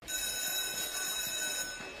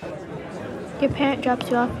Your parent drops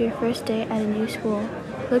you off for your first day at a new school.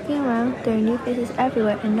 Looking around, there are new faces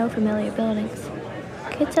everywhere and no familiar buildings.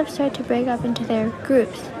 Kids have started to break up into their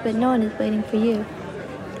groups, but no one is waiting for you.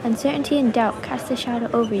 Uncertainty and doubt cast a shadow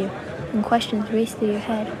over you, and questions race through your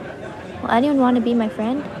head. Will anyone want to be my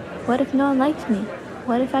friend? What if no one likes me?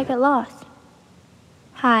 What if I get lost?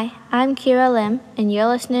 Hi, I'm Kira Lim, and you're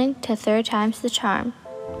listening to Third Time's the Charm.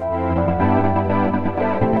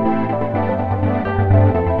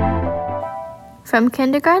 From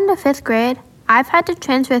kindergarten to 5th grade, I've had to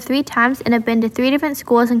transfer 3 times and have been to 3 different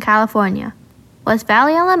schools in California. West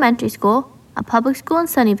Valley Elementary School, a public school in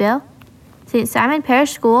Sunnyvale, St. Simon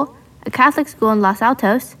Parish School, a Catholic school in Los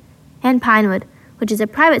Altos, and Pinewood, which is a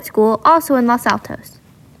private school also in Los Altos.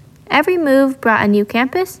 Every move brought a new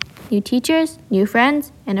campus, new teachers, new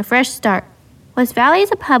friends, and a fresh start. West Valley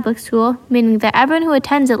is a public school, meaning that everyone who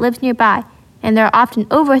attends it lives nearby, and there are often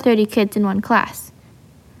over 30 kids in one class.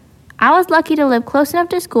 I was lucky to live close enough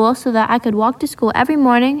to school so that I could walk to school every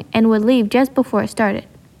morning and would leave just before it started.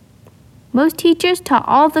 Most teachers taught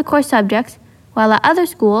all of the core subjects, while at other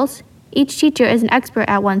schools, each teacher is an expert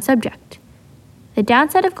at one subject. The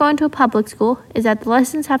downside of going to a public school is that the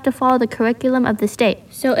lessons have to follow the curriculum of the state.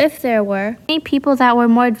 So if there were any people that were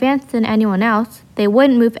more advanced than anyone else, they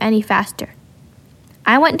wouldn't move any faster.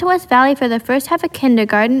 I went to West Valley for the first half of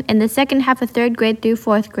kindergarten and the second half of 3rd grade through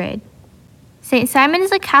 4th grade. St. Simon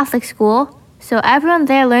is a Catholic school, so everyone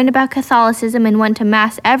there learned about Catholicism and went to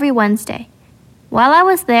Mass every Wednesday. While I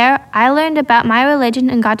was there, I learned about my religion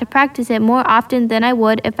and got to practice it more often than I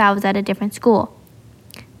would if I was at a different school.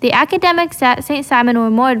 The academics at St. Simon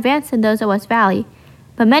were more advanced than those at West Valley,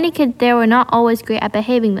 but many kids there were not always great at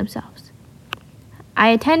behaving themselves. I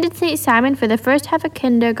attended St. Simon for the first half of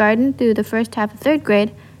kindergarten through the first half of 3rd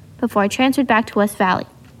grade before I transferred back to West Valley.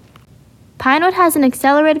 Pinewood has an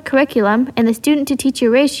accelerated curriculum, and the student-to-teacher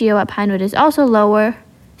ratio at Pinewood is also lower,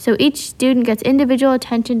 so each student gets individual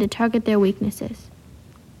attention to target their weaknesses.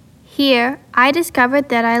 Here, I discovered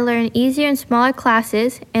that I learn easier in smaller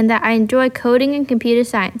classes and that I enjoy coding and computer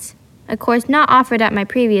science, a course not offered at my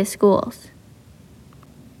previous schools.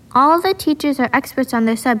 All of the teachers are experts on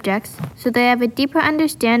their subjects, so they have a deeper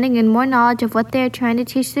understanding and more knowledge of what they are trying to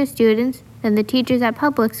teach their students than the teachers at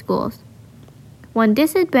public schools. One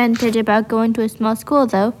disadvantage about going to a small school,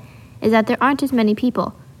 though, is that there aren't as many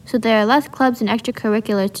people, so there are less clubs and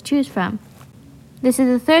extracurriculars to choose from. This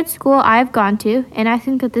is the 3rd school I have gone to, and I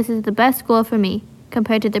think that this is the best school for me,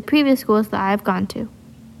 compared to the previous schools that I have gone to.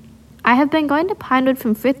 I have been going to Pinewood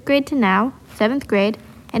from 5th grade to now, 7th grade,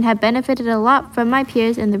 and have benefited a lot from my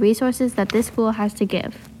peers and the resources that this school has to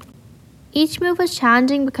give. Each move was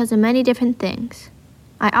challenging because of many different things.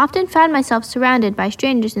 I often found myself surrounded by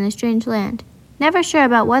strangers in a strange land, never sure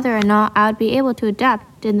about whether or not I would be able to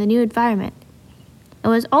adapt in the new environment. It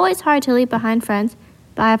was always hard to leave behind friends,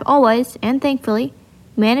 but I have always, and thankfully,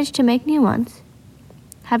 managed to make new ones.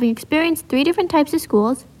 Having experienced 3 different types of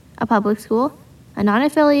schools, a public school, a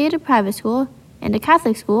non-affiliated private school, and a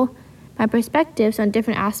Catholic school, my perspectives on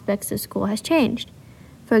different aspects of school has changed.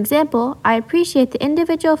 For example, I appreciate the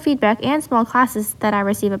individual feedback and small classes that I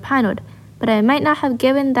receive at Pinewood, but I might not have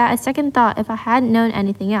given that a second thought if I hadn't known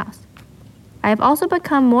anything else. I have also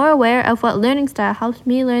become more aware of what learning style helps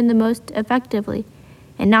me learn the most effectively,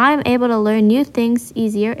 and now I am able to learn new things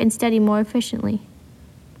easier and study more efficiently.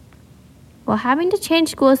 While having to change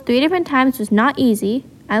schools 3 different times was not easy,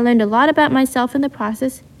 I learned a lot about myself in the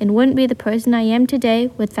process and wouldn't be the person I am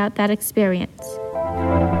today without that experience.